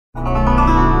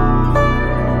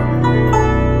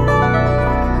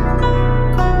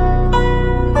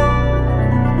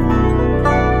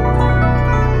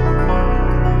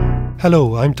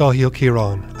Hello, I'm Daithaí O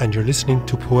Ciaran, and you're listening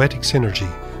to Poetic Synergy,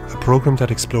 a programme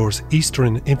that explores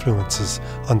Eastern influences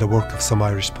on the work of some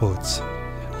Irish poets.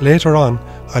 Later on,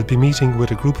 I'll be meeting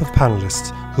with a group of panelists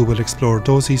who will explore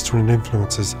those Eastern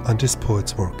influences on this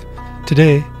poet's work.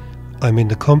 Today, I'm in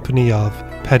the company of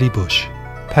Paddy Bushe.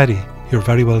 Paddy, you're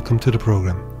very welcome to the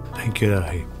programme. Thank you,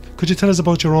 Daithaí. Could you tell us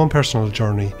about your own personal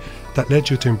journey that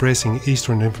led you to embracing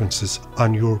Eastern influences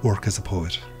on your work as a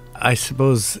poet? I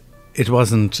suppose it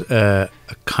wasn't a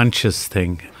conscious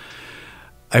thing.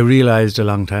 I realised a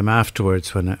long time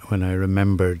afterwards when I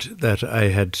remembered that I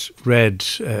had read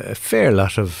a fair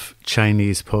lot of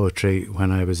Chinese poetry when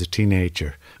I was a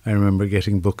teenager. I remember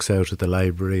getting books out of the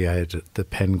library. I had the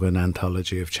Penguin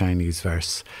Anthology of Chinese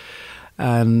Verse.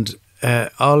 And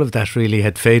all of that really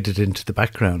had faded into the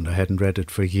background. I hadn't read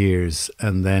it for years.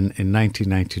 And then in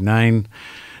 1999,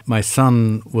 my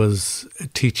son was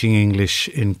teaching English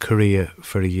in Korea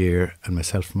for a year, and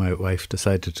myself and my wife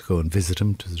decided to go and visit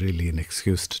him. It was really an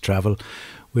excuse to travel.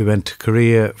 We went to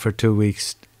Korea for 2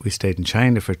 weeks. We stayed in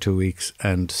China for 2 weeks,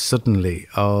 and suddenly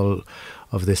all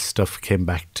of this stuff came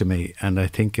back to me. And I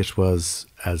think it was,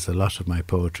 as a lot of my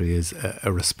poetry is,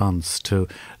 a response to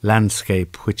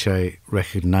landscape, which I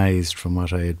recognised from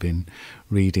what I had been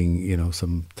reading,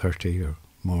 some 30 or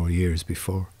more years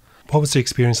before. What was the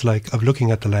experience like of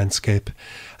looking at the landscape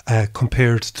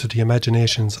compared to the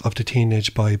imaginations of the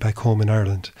teenage boy back home in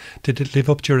Ireland? Did it live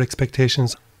up to your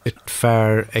expectations? It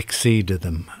far exceeded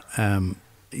them.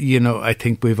 I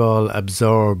think we've all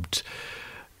absorbed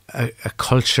a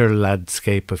cultural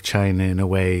landscape of China in a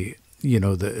way,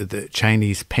 the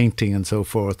Chinese painting and so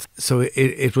forth. So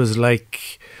it was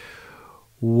like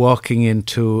walking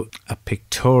into a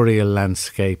pictorial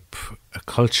landscape, a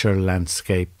cultural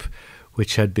landscape,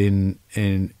 which had been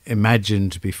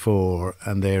imagined before,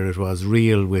 and there it was,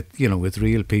 real with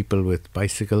real people with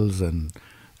bicycles and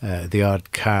the odd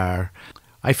car.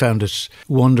 I found it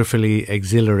wonderfully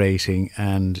exhilarating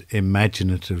and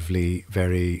imaginatively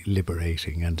very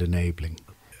liberating and enabling.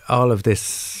 All of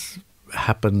this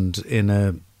happened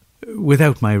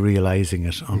without my realising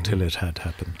it until it had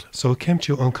happened. So it came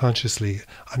to you unconsciously,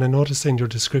 and I noticed in your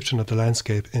description of the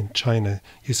landscape in China,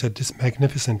 you said this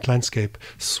magnificent landscape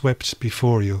swept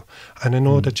before you. And I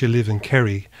know that you live in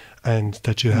Kerry and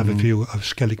that you have a view of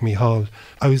Skellig Hall.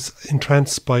 I was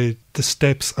entranced by the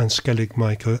steps on Skellig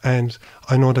Michael, and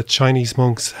I know that Chinese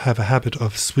monks have a habit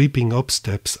of sweeping up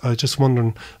steps. I was just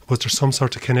wondering, was there some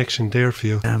sort of connection there for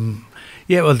you?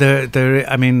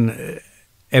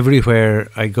 Everywhere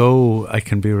I go, I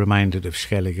can be reminded of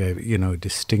Skellig. I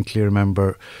distinctly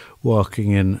remember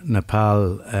walking in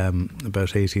Nepal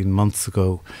about 18 months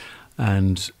ago,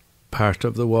 and part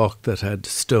of the walk that had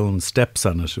stone steps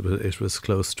on it. It was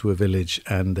close to a village,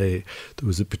 and there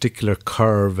was a particular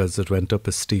curve as it went up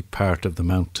a steep part of the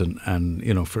mountain, and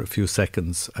for a few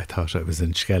seconds I thought I was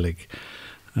in Skellig.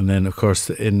 And then, of course,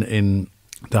 in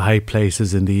the high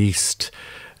places in the east,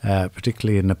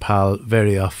 particularly in Nepal,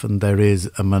 very often there is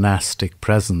a monastic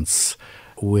presence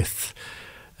with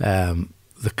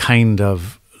the kind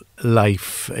of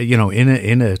life, in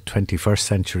a 21st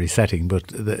century setting, but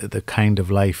the kind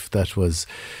of life that was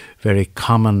very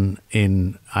common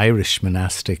in Irish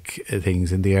monastic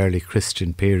things in the early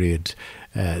Christian period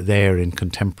there in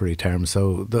contemporary terms.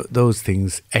 So those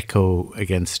things echo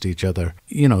against each other.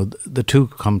 The two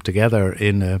come together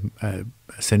in a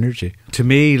synergy. To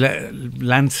me,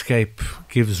 landscape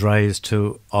gives rise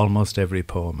to almost every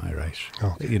poem I write.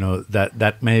 Okay.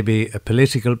 That may be a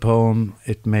political poem,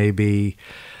 it may be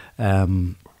a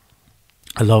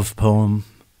love poem,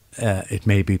 it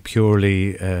may be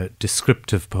purely a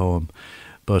descriptive poem,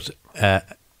 but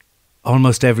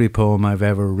almost every poem I've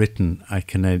ever written I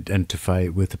can identify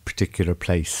with a particular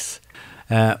place.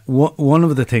 One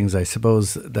of the things, I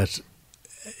suppose, that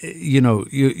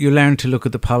you learn to look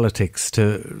at the politics,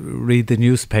 to read the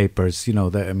newspapers. There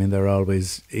are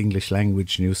always English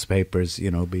language newspapers,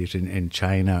 be it in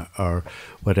China or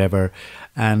whatever,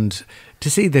 and to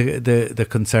see the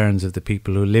concerns of the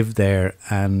people who live there,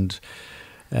 and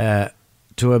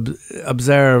to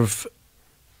observe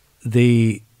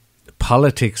the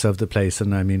politics of the place,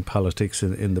 and I mean politics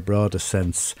in the broadest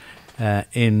sense,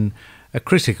 in a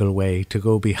critical way, to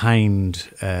go behind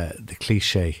the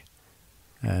cliche.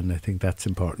 And I think that's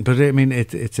important. But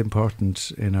it's important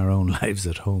in our own lives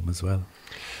at home as well.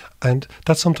 And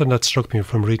that's something that struck me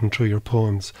from reading through your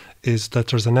poems, is that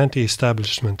there's an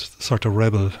anti-establishment sort of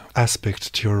rebel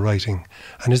aspect to your writing.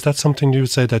 And is that something you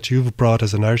would say that you've brought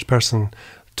as an Irish person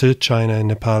to China and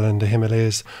Nepal and the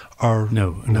Himalayas? Or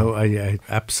No, I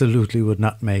absolutely would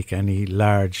not make any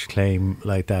large claim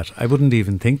like that. I wouldn't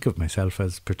even think of myself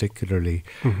as particularly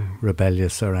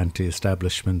rebellious or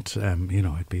anti-establishment.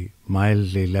 I'd be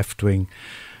mildly left-wing.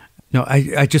 No,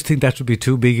 I just think that would be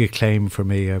too big a claim for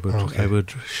me. I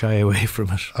would shy away from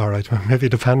it. All right, well, maybe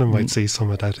the panel might see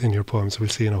some of that in your poems. We'll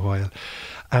see in a while.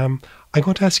 I'm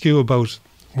going to ask you about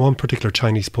one particular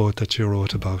Chinese poet that you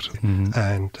wrote about,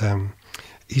 and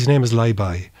his name is Lai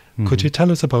Bai. Could you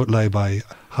tell us about Lai Bai,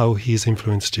 how he's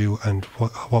influenced you, and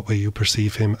what way you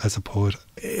perceive him as a poet?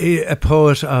 A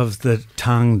poet of the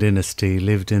Tang dynasty,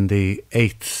 lived in the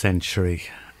 8th century.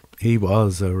 He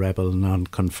was a rebel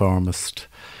nonconformist,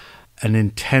 an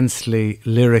intensely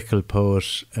lyrical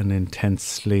poet, an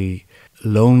intensely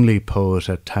lonely poet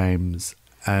at times,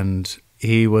 and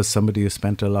he was somebody who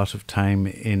spent a lot of time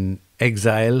in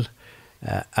exile,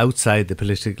 outside the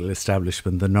political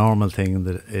establishment. The normal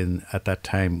thing at that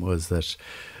time was that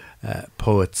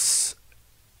poets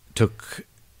took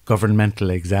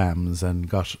governmental exams and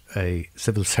got a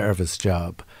civil service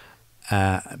job,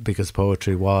 because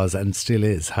poetry was and still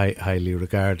is highly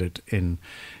regarded in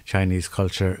Chinese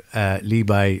culture. Li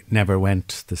Bai never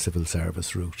went the civil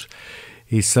service route.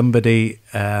 He's somebody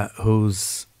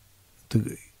who's...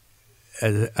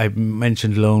 I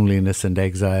mentioned loneliness and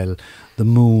exile. The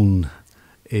moon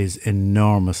is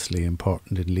enormously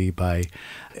important in Li Bai.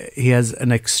 He has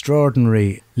an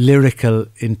extraordinary lyrical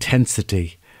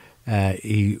intensity.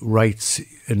 He writes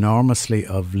enormously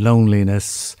of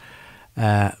loneliness,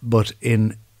 but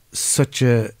in such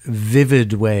a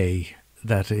vivid way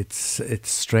that it's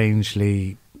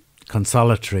strangely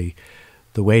consolatory,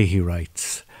 the way he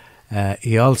writes.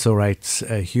 He also writes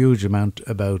a huge amount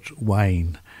about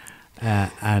wine.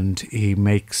 And he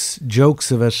makes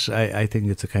jokes of it. I think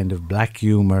it's a kind of black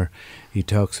humour. He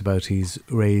talks about he's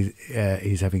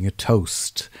having a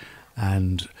toast,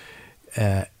 and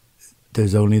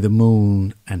there's only the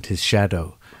moon and his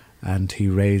shadow, and he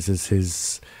raises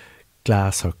his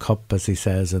glass or cup, as he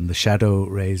says, and the shadow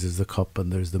raises the cup,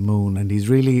 and there's the moon, and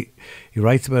he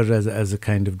writes about it as a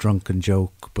kind of drunken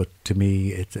joke. But to me,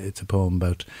 it's a poem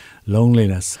about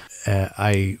loneliness.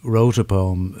 I wrote a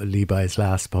poem, Li Bai's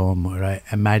last poem, where I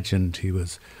imagined he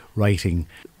was writing,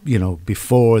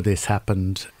 before this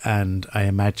happened, and I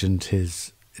imagined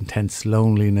his intense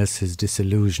loneliness, his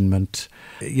disillusionment.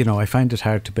 I find it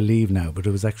hard to believe now, but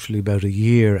it was actually about a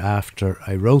year after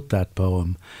I wrote that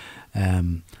poem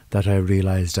that I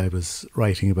realised I was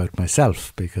writing about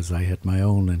myself, because I had my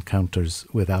own encounters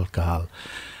with alcohol,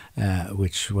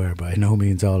 which were by no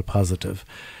means all positive.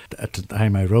 At the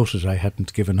time I wrote it, I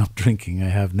hadn't given up drinking. I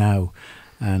have now,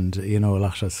 and a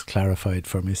lot has clarified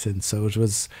for me since. So it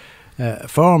was a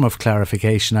form of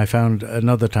clarification. I found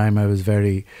another time I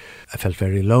felt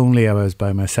very lonely. I was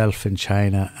by myself in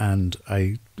China, and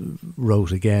I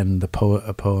wrote again a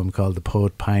poem called The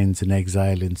Poet Pines in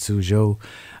Exile in Suzhou,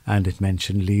 and it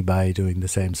mentioned Li Bai doing the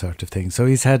same sort of thing. So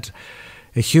he's had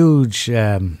a huge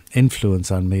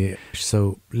influence on me.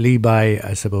 So Li Bai,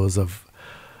 I suppose, of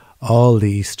all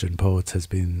the Eastern poets, has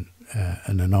been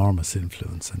an enormous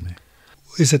influence on me.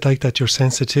 Is it like that your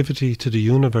sensitivity to the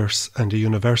universe and the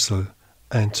universal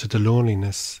and to the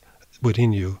loneliness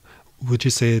within you, would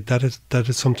you say that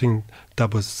is something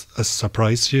that was a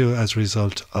surprise to you as a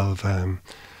result of,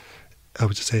 I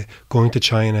would say, going to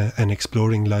China and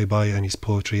exploring Lai Bai and his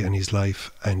poetry and his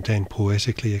life, and then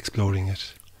poetically exploring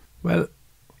it? Well,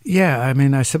 yeah,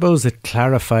 I suppose it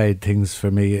clarified things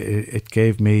for me. It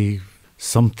gave me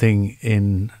something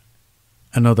in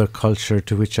another culture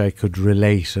to which I could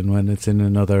relate, and when it's in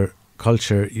another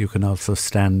culture you can also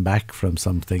stand back from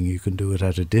something. You can do it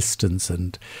at a distance,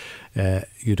 and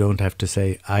you don't have to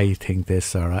say I think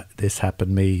this or this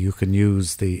happened to me. You can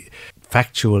use the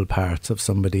factual parts of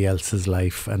somebody else's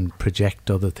life and project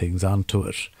other things onto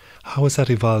it. How has that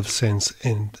evolved since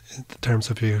in terms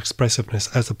of your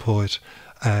expressiveness as a poet,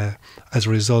 as a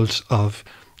result of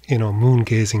moon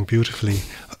gazing beautifully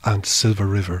on Silver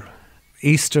River?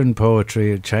 Eastern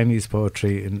poetry, Chinese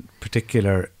poetry in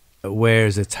particular,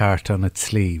 wears its heart on its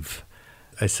sleeve.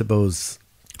 I suppose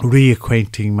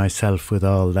reacquainting myself with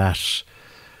all that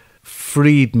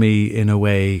freed me in a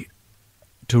way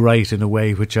to write in a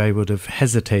way which I would have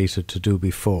hesitated to do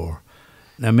before.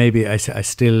 Now maybe I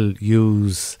still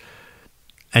use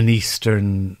an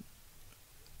Eastern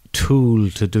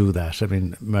tool to do that.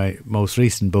 My most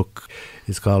recent book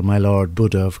is called My Lord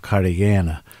Buddha of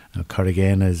Cartagena. Now,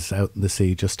 Cartagena is out in the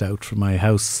sea, just out from my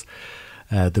house.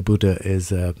 The Buddha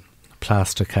is a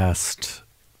plaster cast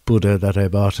Buddha that I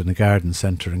bought in a garden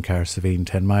centre in Carsavine,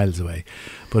 10 miles away.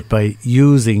 But by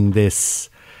using this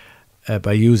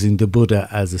by using the Buddha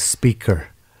as a speaker,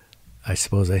 I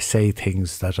suppose I say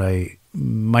things that I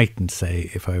mightn't say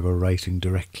if I were writing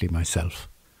directly myself.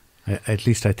 At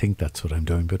least I think that's what I'm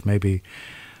doing, but maybe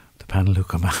the panel who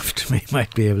come after me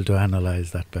might be able to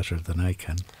analyse that better than I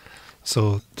can.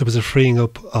 So there was a freeing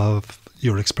up of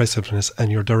your expressiveness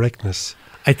and your directness.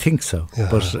 I think so,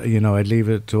 but I'd leave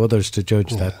it to others to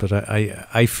judge that. But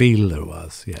I feel there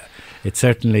was. Yeah, it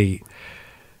certainly.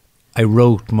 I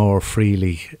wrote more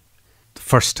freely the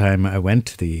first time I went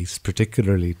to the East,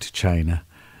 particularly to China.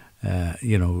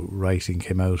 Writing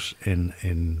came out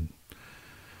in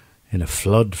a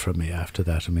flood for me after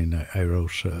that. I mean, I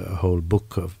wrote a whole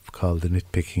book called The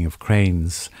Nitpicking of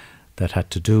Cranes that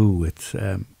had to do with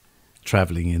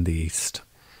travelling in the East.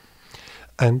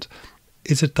 And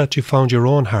is it that you found your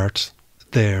own heart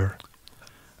there?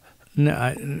 No,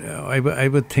 I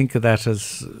would think of that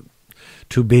as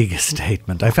too big a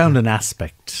statement. I found an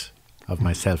aspect of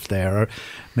myself there, or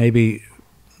maybe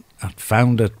not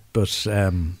found it, but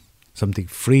something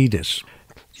freed it.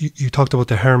 You talked about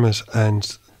the hermit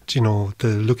and,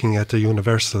 the looking at the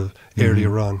universal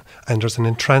earlier on, and there's an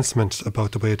entrancement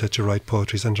about the way that you write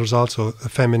poetry, and there's also a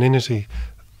femininity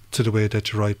to the way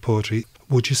that you write poetry.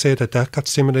 Would you say that got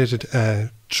stimulated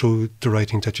through the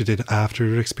writing that you did after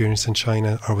your experience in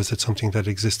China, or was it something that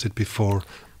existed before?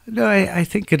 No, I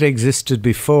think it existed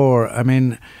before. I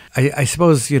mean, I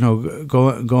suppose,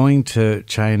 going to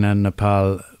China and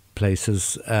Nepal,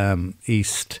 places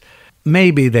east,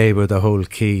 maybe they were the whole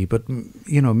key, but,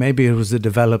 maybe it was a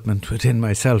development within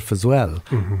myself as well.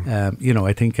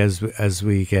 I think as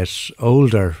we get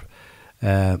older,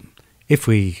 if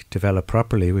we develop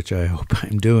properly, which I hope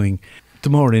I'm doing, the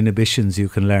more inhibitions you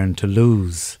can learn to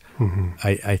lose.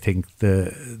 I think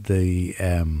the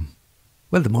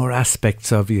more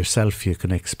aspects of yourself you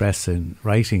can express in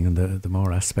writing, and the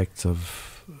more aspects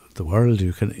of the world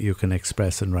you can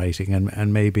express in writing.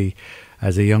 And maybe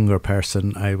as a younger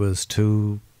person, I was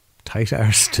too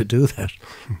tight-arsed to do that.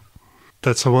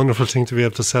 That's a wonderful thing to be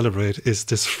able to celebrate, is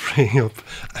this freeing up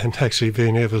and actually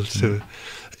being able to...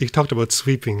 You talked about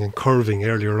sweeping and curving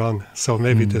earlier on, so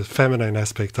maybe the feminine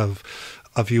aspect of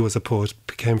you as a poet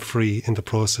became free in the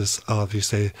process of, you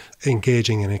say,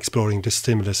 engaging and exploring the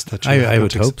stimulus that you I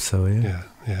would hope so, yeah.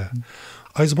 Yeah.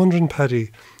 I was wondering, Paddy,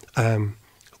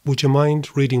 would you mind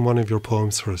reading one of your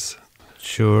poems for us?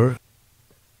 Sure.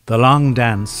 The Long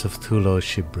Dance of Thulo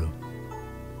Shibru.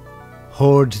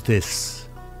 Hoard this,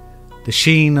 the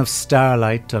sheen of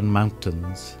starlight on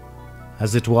mountains,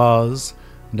 as it was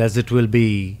and as it will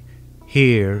be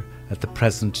here at the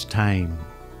present time.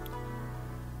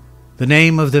 The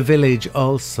name of the village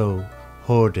also,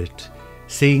 hoard it,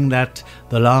 seeing that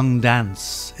the long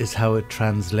dance is how it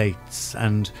translates,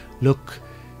 and look,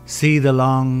 see the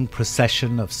long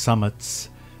procession of summits,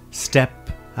 step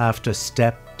after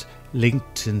step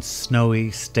linked in snowy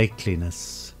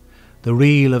stateliness, the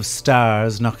reel of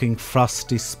stars knocking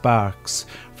frosty sparks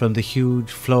from the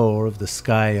huge floor of the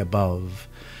sky above,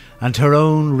 and her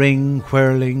own ring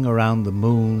whirling around the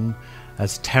moon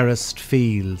as terraced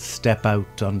fields step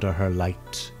out under her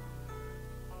light.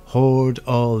 Hoard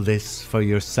all this for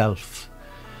yourself,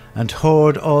 and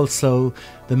hoard also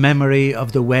the memory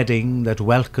of the wedding that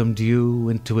welcomed you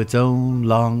into its own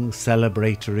long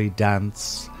celebratory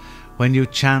dance, when you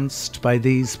chanced by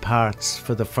these parts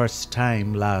for the first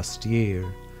time last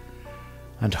year,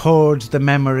 and hoard the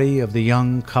memory of the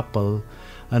young couple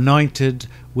anointed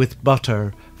with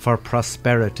butter for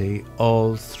prosperity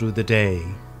all through the day.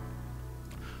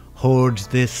 Hoard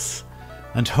this,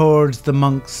 and hoard the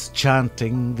monks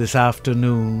chanting this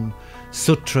afternoon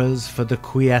sutras for the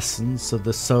quiescence of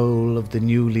the soul of the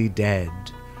newly dead,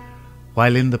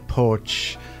 while in the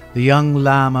porch the young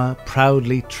lama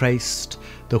proudly traced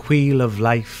the wheel of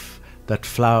life that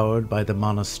flowered by the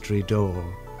monastery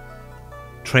door,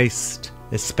 traced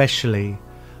especially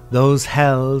those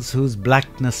hells whose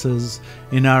blacknesses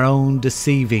in our own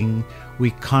deceiving we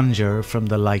conjure from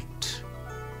the light.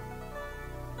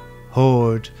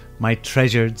 Hoard, my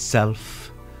treasured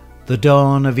self, the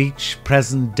dawn of each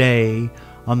present day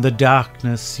on the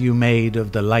darkness you made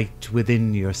of the light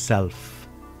within yourself.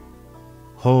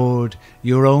 Hoard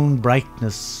your own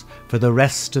brightness for the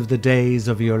rest of the days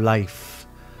of your life,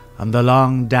 and the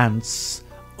long dance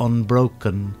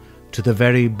unbroken to the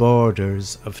very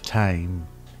borders of time.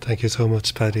 Thank you so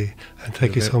much, Paddy, and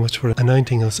thank you so much for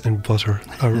anointing us in butter.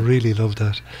 I really love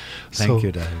that. Thank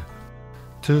you, Daithaí.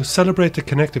 To celebrate the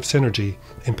connective synergy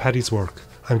in Paddy's work,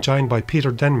 I'm joined by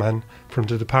Peter Denman from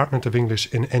the Department of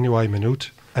English in NUI Maynooth,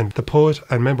 and the poet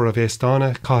and member of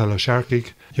Éisteanna, Daithaí O Ciaran.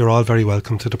 You're all very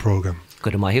welcome to the programme.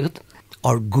 Good Mahigut,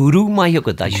 or Guru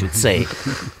Mahigut, I should say.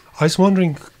 I was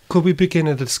wondering, Could we begin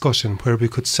a discussion where we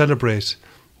could celebrate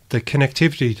the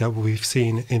connectivity that we've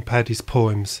seen in Paddy's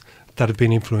poems that have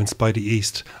been influenced by the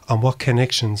East, and what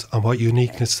connections and what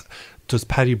uniqueness does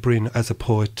Paddy bring as a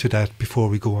poet to that before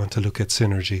we go on to look at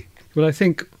synergy? Well, I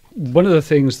think one of the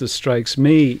things that strikes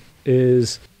me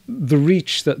is the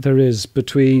reach that there is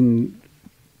between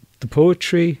the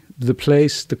poetry, the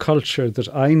place, the culture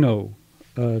that I know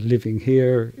living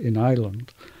here in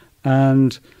Ireland,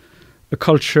 and a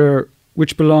culture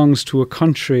which belongs to a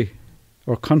country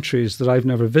or countries that I've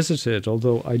never visited,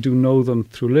 although I do know them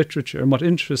through literature. And what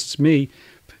interests me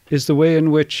is the way in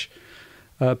which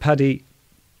Paddy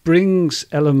brings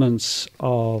elements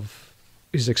of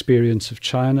his experience of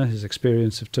China, his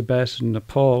experience of Tibet and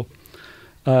Nepal,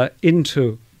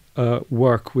 into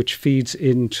work which feeds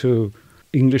into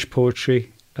English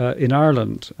poetry in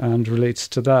Ireland and relates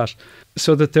to that.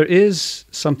 So that there is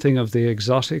something of the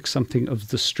exotic, something of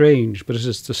the strange, but it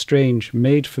is the strange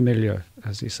made familiar,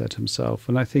 as he said himself.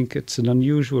 And I think it's an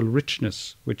unusual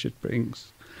richness which it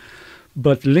brings.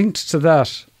 But linked to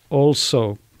that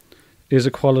also is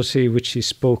a quality which he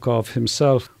spoke of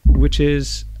himself, which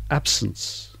is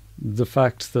absence. The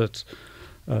fact that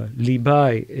Li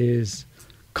Bai is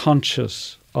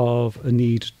conscious of a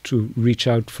need to reach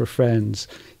out for friends.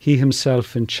 He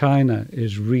himself in China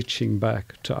is reaching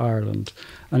back to Ireland.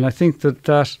 And I think that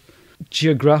that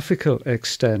geographical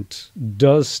extent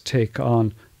does take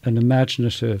on an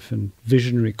imaginative and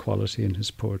visionary quality in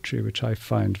his poetry, which I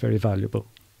find very valuable.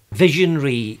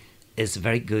 Visionary is a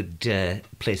very good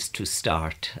place to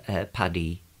start.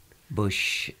 Paddy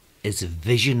Bushe is a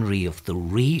visionary of the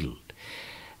real.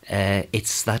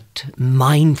 It's that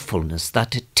mindfulness,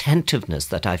 that attentiveness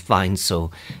that I find so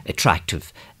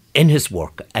attractive in his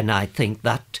work. And I think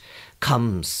that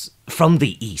comes from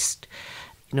the East.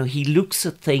 You know, he looks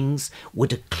at things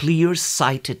with a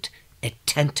clear-sighted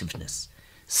attentiveness.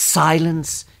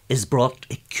 Silence is brought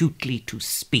acutely to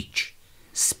speech,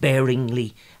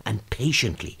 sparingly and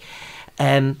patiently.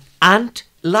 And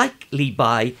like Li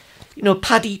Bai, you know,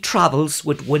 Paddy travels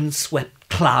with windswept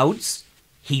clouds.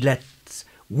 He lets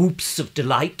whoops of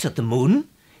delight at the moon.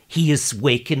 He is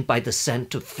wakened by the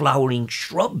scent of flowering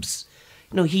shrubs.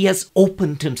 You know, he has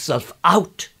opened himself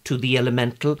out to the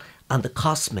elemental and the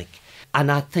cosmic.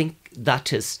 And I think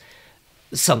that is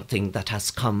something that has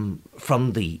come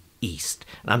from the East.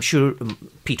 And I'm sure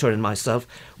Peter and myself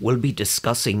will be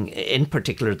discussing in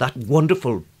particular that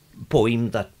wonderful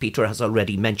poem that Peter has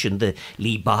already mentioned, the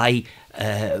Li Bai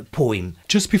poem.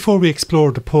 Just before we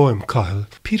explore the poem, Cathal,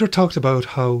 Peter talked about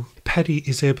how Paddy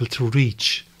is able to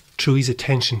reach through his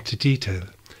attention to detail.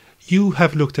 You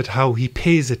have looked at how he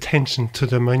pays attention to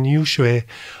the minutiae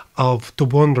of the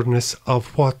wonderness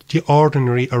of what the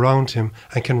ordinary around him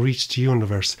and can reach the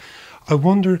universe. I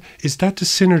wonder, is that the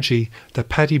synergy that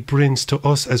Paddy brings to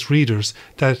us as readers,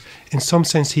 that in some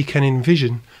sense he can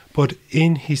envision, but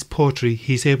in his poetry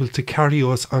he's able to carry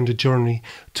us on the journey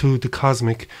to the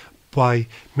cosmic by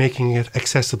making it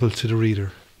accessible to the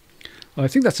reader? I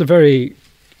think that's a very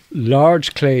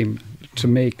large claim to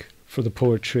make for the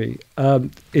poetry.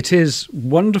 It is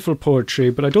wonderful poetry,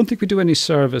 but I don't think we do any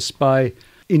service by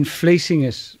inflating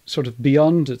it sort of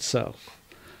beyond itself.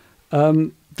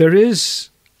 There is,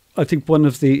 I think, one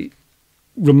of the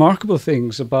remarkable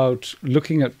things about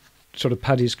looking at sort of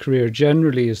Paddy's career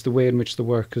generally is the way in which the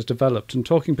work has developed, and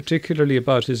talking particularly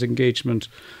about his engagement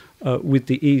with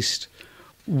the East.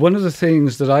 One of the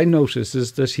things that I notice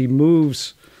is that he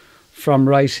moves from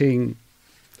writing,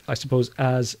 I suppose,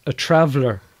 as a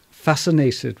traveller,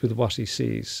 fascinated with what he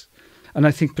sees. And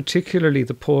I think particularly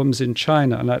the poems in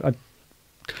China, and I'm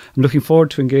looking forward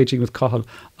to engaging with Cathal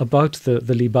about the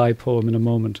Li Bai poem in a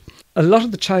moment. A lot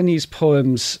of the Chinese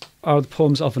poems are the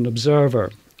poems of an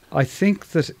observer. I think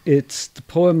that it's the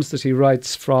poems that he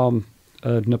writes from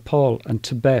Nepal and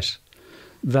Tibet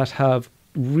that have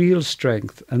real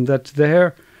strength, and that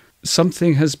there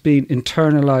something has been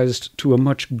internalized to a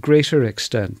much greater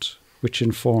extent, which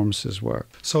informs his work.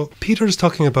 So Peter is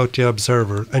talking about the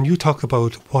observer, and you talk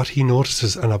about what he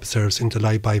notices and observes in the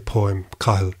Li Bai poem,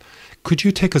 Cathal. Could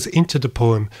you take us into the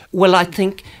poem? Well, I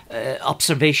think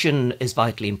observation is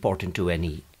vitally important to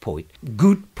any poet.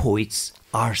 Good poets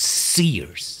are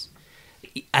seers,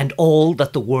 and all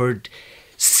that the word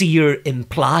seer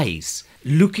implies,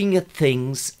 looking at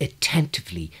things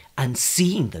attentively and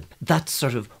seeing them, that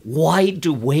sort of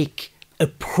wide-awake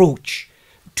approach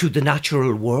to the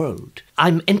natural world.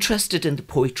 I'm interested in the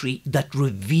poetry that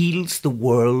reveals the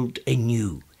world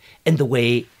anew in the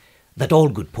way that all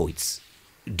good poets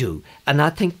do. And I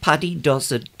think Paddy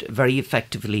does it very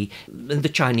effectively in the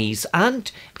Chinese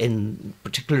and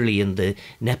particularly in the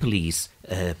Nepalese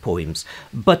poems.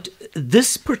 But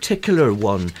this particular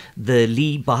one, the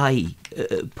Li Bai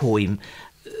poem,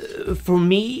 for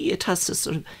me, it has a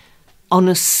sort of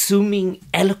unassuming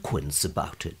eloquence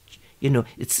about it. You know,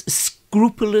 it's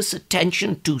scrupulous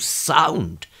attention to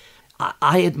sound.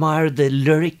 I admire the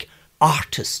lyric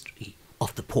artistry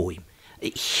of the poem.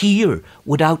 Here,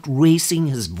 without raising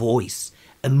his voice,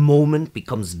 a moment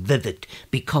becomes vivid,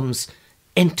 becomes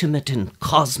intimate and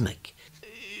cosmic.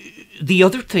 The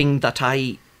other thing that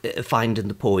I find in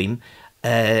the poem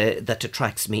that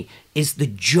attracts me is the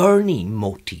journey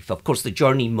motif. Of course, the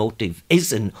journey motif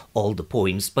is in all the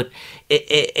poems, but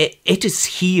it is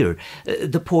here.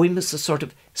 The poem is a sort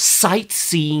of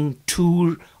sightseeing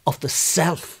tour of the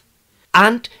self.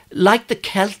 And like the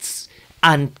Celts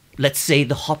and, let's say,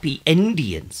 the Hopi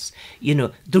Indians, you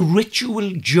know, the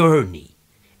ritual journey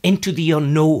into the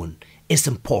unknown is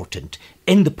important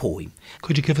in the poem.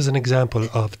 Could you give us an example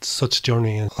of such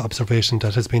journey and observation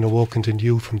that has been awoken in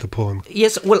you from the poem?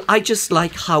 Yes, well, I just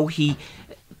like how he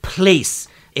place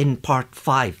in part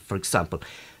 5, for example,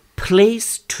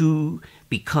 place 2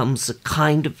 becomes a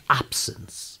kind of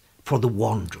absence for the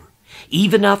wanderer.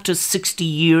 Even after 60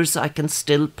 years, I can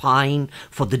still pine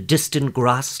for the distant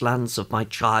grasslands of my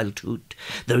childhood,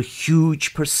 their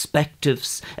huge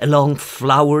perspectives along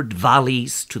flowered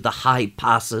valleys to the high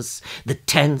passes, the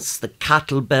tents, the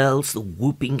cattle bells, the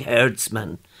whooping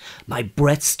herdsmen. My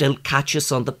breath still catches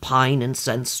on the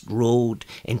pine-incensed road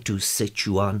into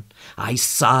Sichuan. I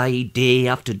sigh day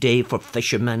after day for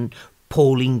fishermen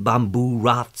poling bamboo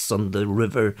rafts on the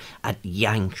river at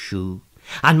Yangshu.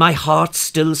 And my heart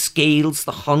still scales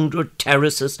the 100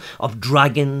 terraces of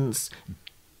Dragon's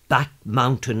Back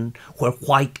Mountain, where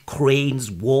white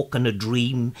cranes walk in a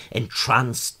dream,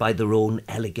 entranced by their own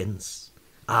elegance.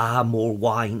 Ah, more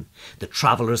wine. The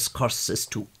traveller's curse is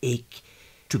to ache,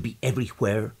 to be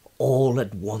everywhere, all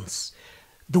at once.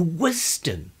 The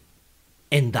wisdom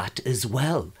in that as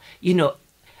well. You know,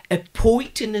 a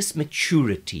poet in his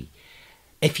maturity,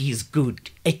 if he is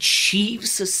good,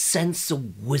 achieves a sense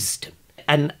of wisdom.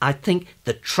 And I think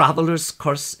the traveller's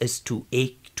curse is to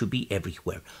ache, to be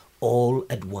everywhere, all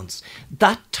at once.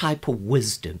 That type of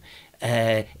wisdom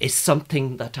is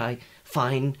something that I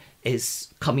find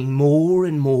is coming more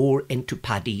and more into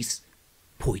Paddy's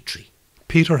poetry.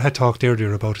 Peter had talked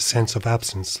earlier about a sense of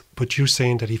absence, but you're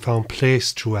saying that he found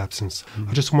place through absence.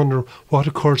 I just wonder what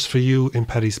occurs for you in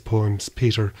Paddy's poems,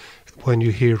 Peter, when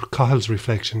you hear Cahill's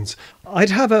reflections. I'd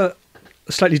have a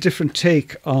slightly different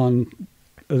take on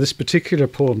this particular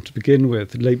poem to begin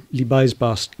with, Li Bai's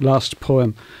last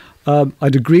poem.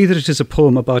 I'd agree that it is a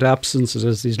poem about absence. It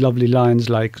has these lovely lines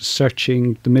like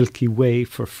searching the Milky Way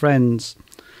for friends.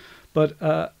 But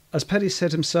as Paddy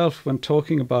said himself when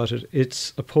talking about it,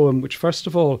 it's a poem which, first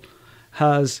of all,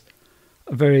 has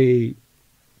a very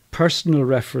personal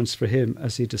reference for him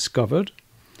as he discovered.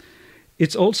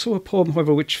 It's also a poem,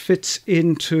 however, which fits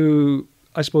into,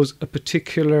 I suppose, a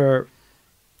particular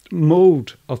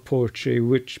mode of poetry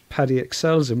which Paddy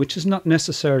excels in, which is not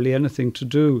necessarily anything to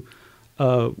do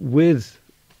with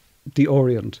the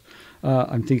Orient.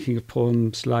 I'm thinking of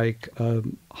poems like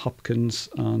Hopkins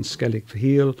on Skellig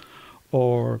Fahil,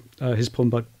 or his poem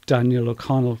about Daniel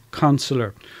O'Connell,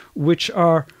 Consular, which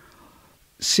are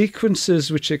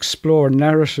sequences which explore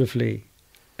narratively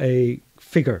a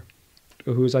figure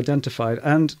who is identified.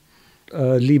 And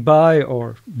Li Bai,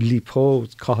 or Li Po,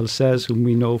 Cahill says, whom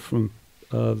we know from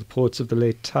the poets of the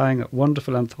late Tang, a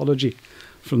wonderful anthology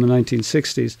from the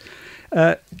 1960s,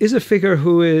 is a figure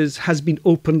who has been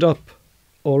opened up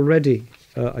already,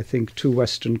 I think, to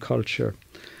Western culture.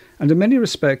 And in many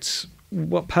respects,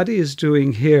 what Paddy is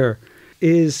doing here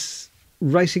is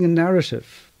writing a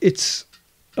narrative. It's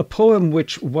a poem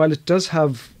which, while it does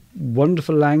have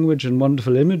wonderful language and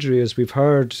wonderful imagery, as we've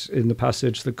heard in the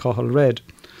passage that Cahill read,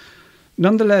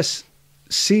 nonetheless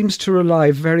seems to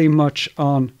rely very much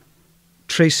on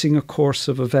tracing a course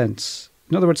of events.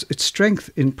 In other words, its strength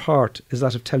in part is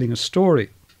that of telling a story.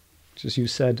 As you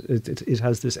said, it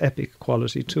has this epic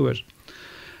quality to it.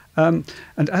 And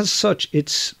as such,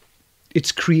 it's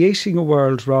creating a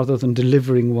world rather than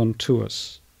delivering one to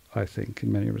us, I think,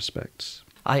 in many respects.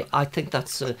 I think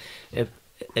that's a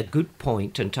good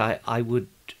point, and I would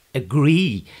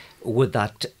agree with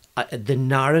that. The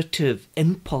narrative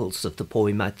impulse of the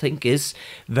poem, I think, is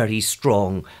very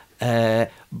strong.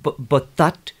 But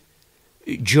that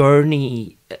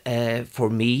journey for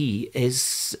me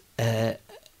is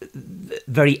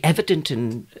very evident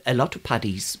in a lot of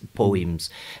Paddy's poems.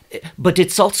 But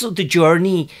it's also the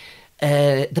journey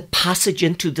the passage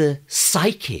into the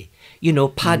psyche. You know,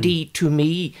 Paddy to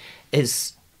me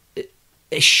is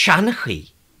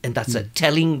Shanachi, and that's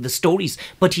telling the stories,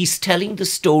 but he's telling the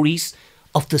stories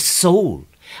of the soul.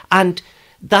 And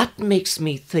that makes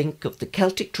me think of the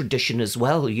Celtic tradition as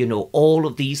well, you know, all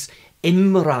of these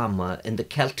imrama in the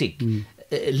Celtic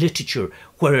literature,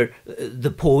 where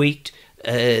the poet,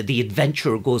 the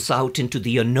adventurer goes out into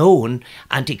the unknown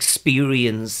and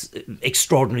experience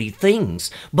extraordinary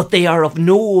things, but they are of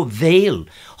no avail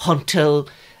until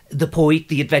the poet,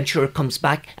 the adventurer, comes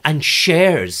back and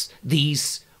shares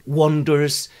these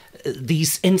wonders,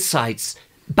 these insights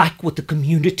back with the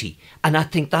community. And I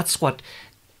think that's what,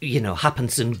 you know,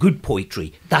 happens in good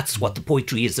poetry. That's what the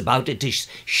poetry is about. It is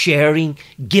sharing,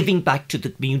 giving back to the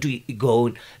community,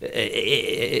 going,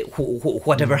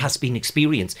 whatever has been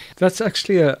experienced. That's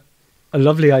actually a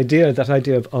lovely idea, that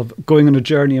idea of going on a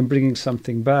journey and bringing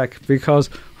something back, because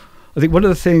I think one of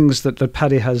the things that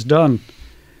Paddy has done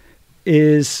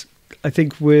is, I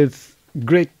think with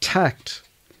great tact,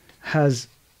 has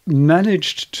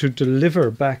managed to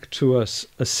deliver back to us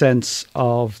a sense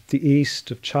of the East,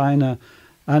 of China,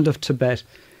 and of Tibet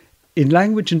in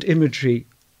language and imagery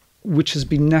which has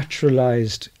been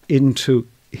naturalized into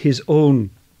his own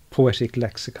poetic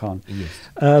lexicon. Yes.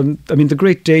 I mean, the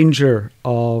great danger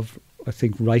of, I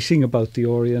think, writing about the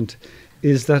Orient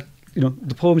is that, you know,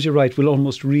 the poems you write will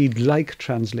almost read like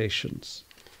translations.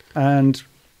 And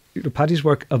you know, Paddy's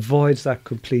work avoids that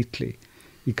completely.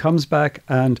 He comes back,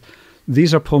 and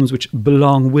these are poems which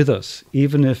belong with us,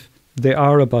 even if they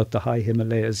are about the high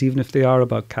Himalayas, even if they are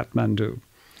about Kathmandu.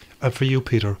 And for you,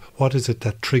 Peter, what is it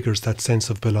that triggers that sense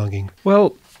of belonging?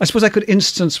 Well, I suppose I could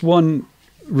instance one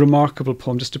remarkable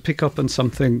poem, just to pick up on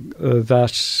something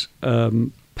that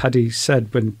Paddy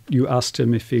said when you asked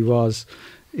him if he was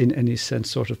in any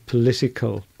sense sort of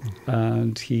political,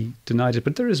 and he denied it.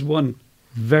 But there is one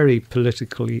very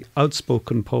politically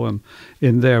outspoken poem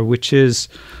in there, which is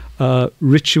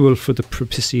Ritual for the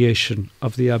Propitiation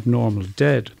of the Abnormal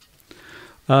Dead,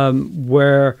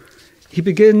 where he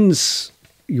begins,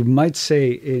 you might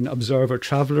say, in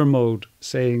observer-traveller mode,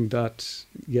 saying that,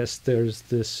 yes, there's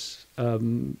this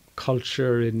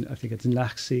culture in, I think it's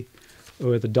Naxi,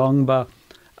 or the Dongba,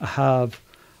 have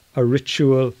a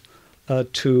ritual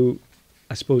to,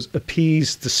 I suppose,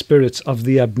 appease the spirits of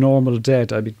the abnormal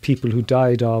dead. I mean, people who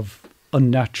died of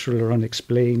unnatural or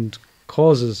unexplained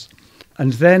causes.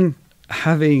 And then,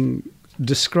 having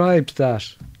described that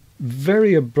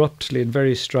very abruptly and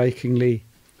very strikingly,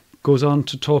 goes on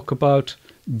to talk about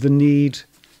the need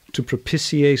to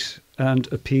propitiate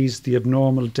and appease the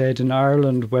abnormal dead in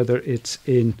Ireland, whether it's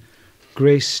in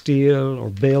Greysteel or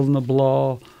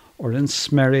Bailnablaw or in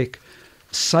Smerwick,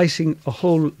 citing a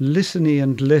whole litany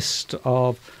and list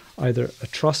of either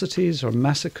atrocities or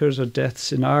massacres or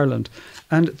deaths in Ireland.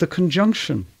 And the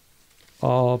conjunction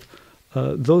of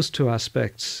those two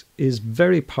aspects is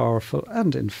very powerful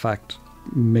and, in fact,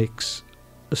 makes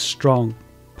a strong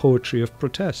poetry of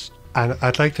protest. And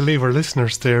I'd like to leave our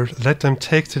listeners there, let them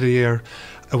take to the air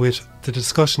with the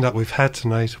discussion that we've had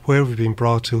tonight, where we've been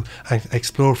brought to, and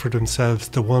explore for themselves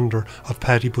the wonder of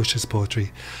Paddy Bushe's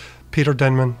poetry. Peter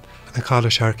Denman and Carla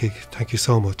Sharkey, thank you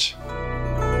so much.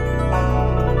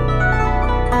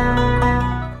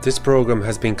 This programme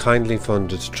has been kindly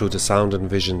funded through the Sound and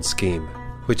Vision Scheme,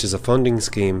 which is a funding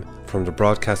scheme from the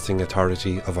Broadcasting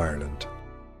Authority of Ireland.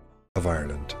 Of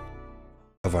Ireland.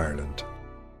 Of Ireland.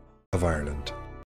 Of Ireland.